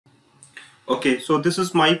Okay, so this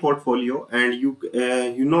is my portfolio, and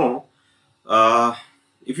uh,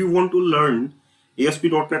 if you want to learn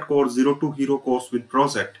ASP.NET Core 0 to Hero course with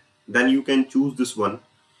project, then you can choose this one.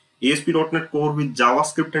 ASP.NET Core with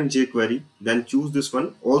JavaScript and jQuery, then choose this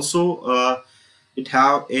one. Also, it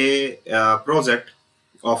have a project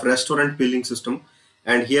of restaurant billing system,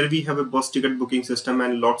 and here we have a bus ticket booking system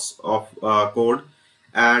and lots of code.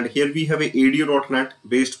 And here we have a ADO.NET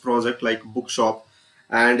based project like bookshop,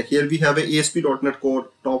 and here we have a ASP.NET Core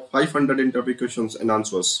top 500 interview questions and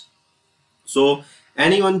answers. So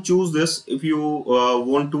anyone choose this if you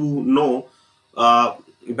want to know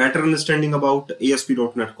better understanding about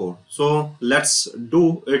ASP.NET Core. So let's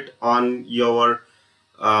do it on your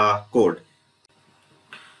code.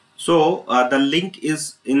 So the link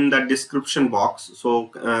is in the description box.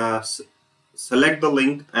 So select the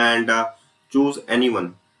link and choose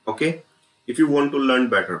anyone. Okay, if you want to learn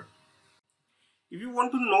better. If you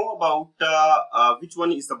want to know about which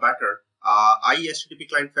one is the better,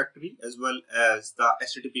 IHttpclientFactory as well as the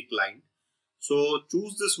HTTP client. So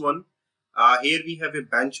choose this one. Here we have a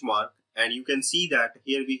benchmark, and you can see that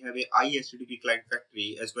here we have a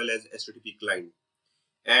IHttpclientFactory as well as HTTP client.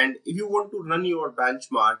 And if you want to run your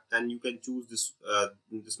benchmark, then you can choose this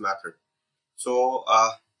method. So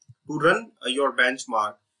to run your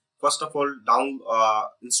benchmark, first of all,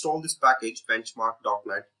 install this package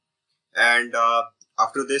benchmark.net, and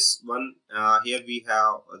after this one, here we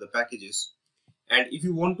have the packages. And if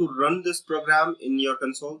you want to run this program in your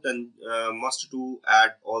console, then must to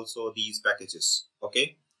add also these packages.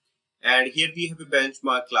 Okay, and here we have a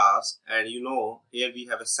benchmark class, and here we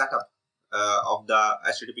have a setup of the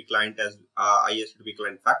HTTP client as IHttp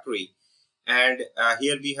client factory. And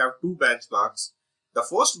here we have two benchmarks. The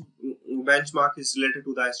first benchmark is related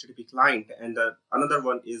to the HTTP client, and the another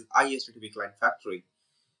one is IHttp client factory.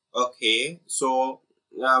 Okay, so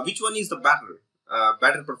which one is the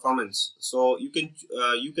better performance? So you can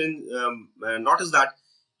notice that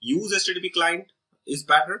use HTTP client is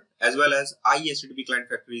better as well as IHttp client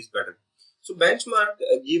factory is better. So benchmark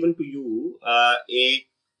given to you a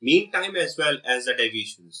mean time as well as the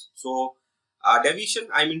deviations. So deviation,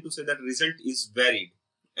 I mean to say that result is varied,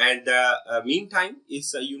 and the mean time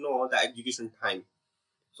is the execution time.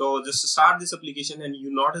 So just start this application and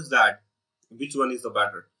you notice that which one is the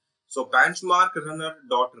better. So benchmark runner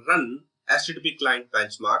dot run HTTP client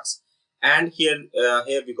benchmarks, and here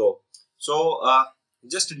we go. So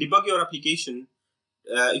just debug your application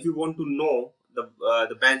if you want to know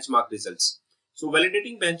the benchmark results. So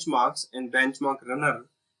validating benchmarks and benchmark runner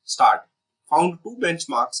start. Found two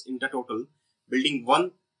benchmarks in the total. Building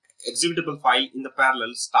one executable file in the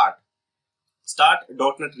parallel start.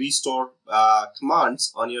 Start.NET restore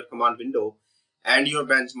commands on your command window, and your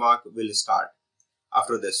benchmark will start.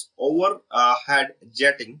 After this, overhead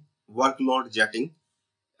jetting, workload jetting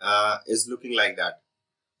is looking like that.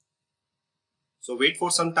 So wait for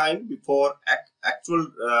some time before actual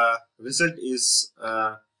result is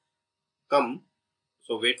come.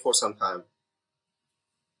 So wait for some time.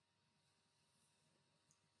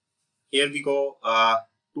 Here we go.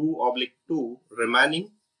 2/2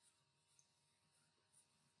 remaining.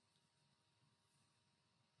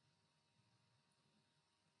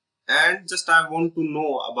 And just I want to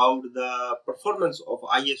know about the performance of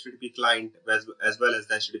IHTTP client as well as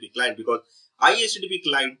the HTTP client, because IHTTP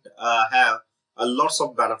client have lots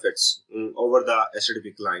of benefits over the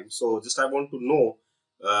HTTP client. So just I want to know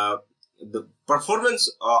the performance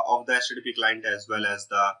of the HTTP client as well as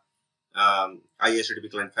the IHTTP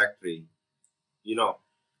client factory.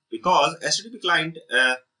 Because HTTP client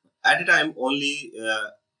at a time only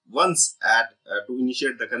once to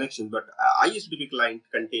initiate the connection, but IHTTP client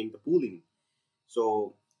contain the pooling,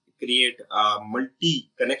 so create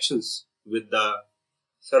multi connections with the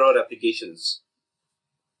server applications.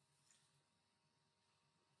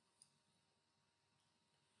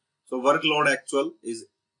 So workload actual is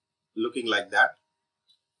looking like that.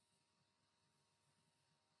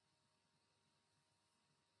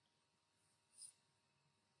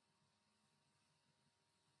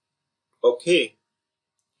 Okay,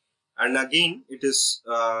 and again it is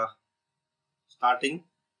starting.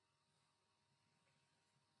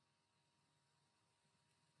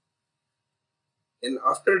 And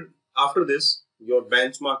after this, your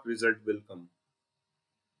benchmark result will come.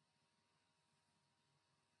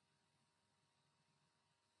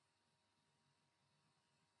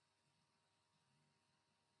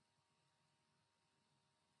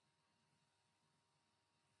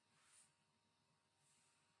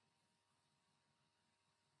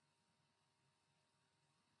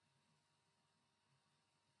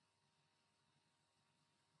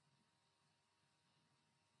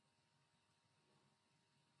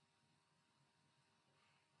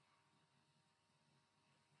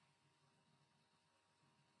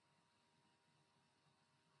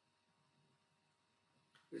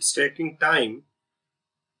 It's taking time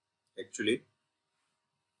actually.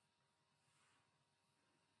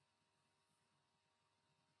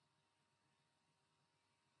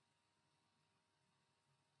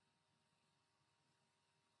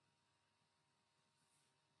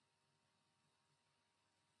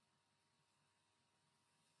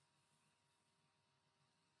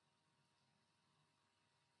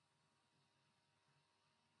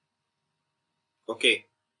 Okay,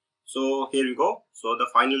 so here we go. So the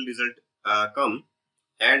final result come,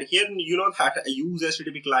 and here you know that a use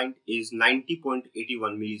HTTP client is 90.81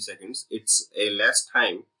 milliseconds. It's a less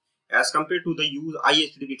time as compared to the use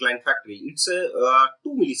IHttp client factory. It's a 2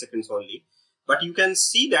 milliseconds only. But you can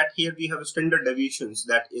see that here we have standard deviations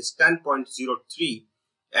that is 10.03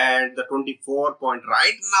 and the 24 point.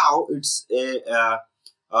 Right now it's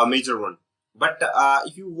a major one. But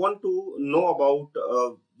if you want to know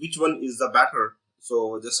about which one is the better,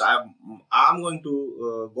 so just I'm going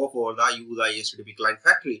to go for the use IHttp client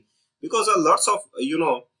factory, because lots of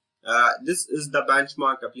this is the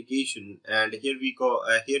benchmark application, and here we go.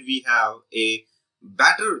 Here we have a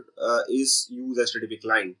better is use HTTP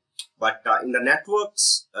client, but in the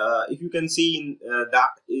networks, if you can see in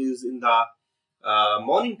that is in the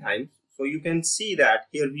morning time, so you can see that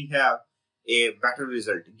here we have a better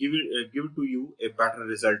result. Give to you a better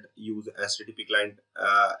result. Use HTTP client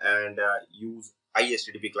and use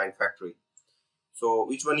IHttp client factory. So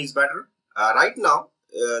which one is better? Right now,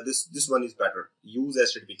 this one is better. Use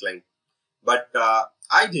HTTP client, but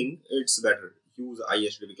I think it's better. Use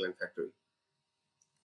IHttp client factory.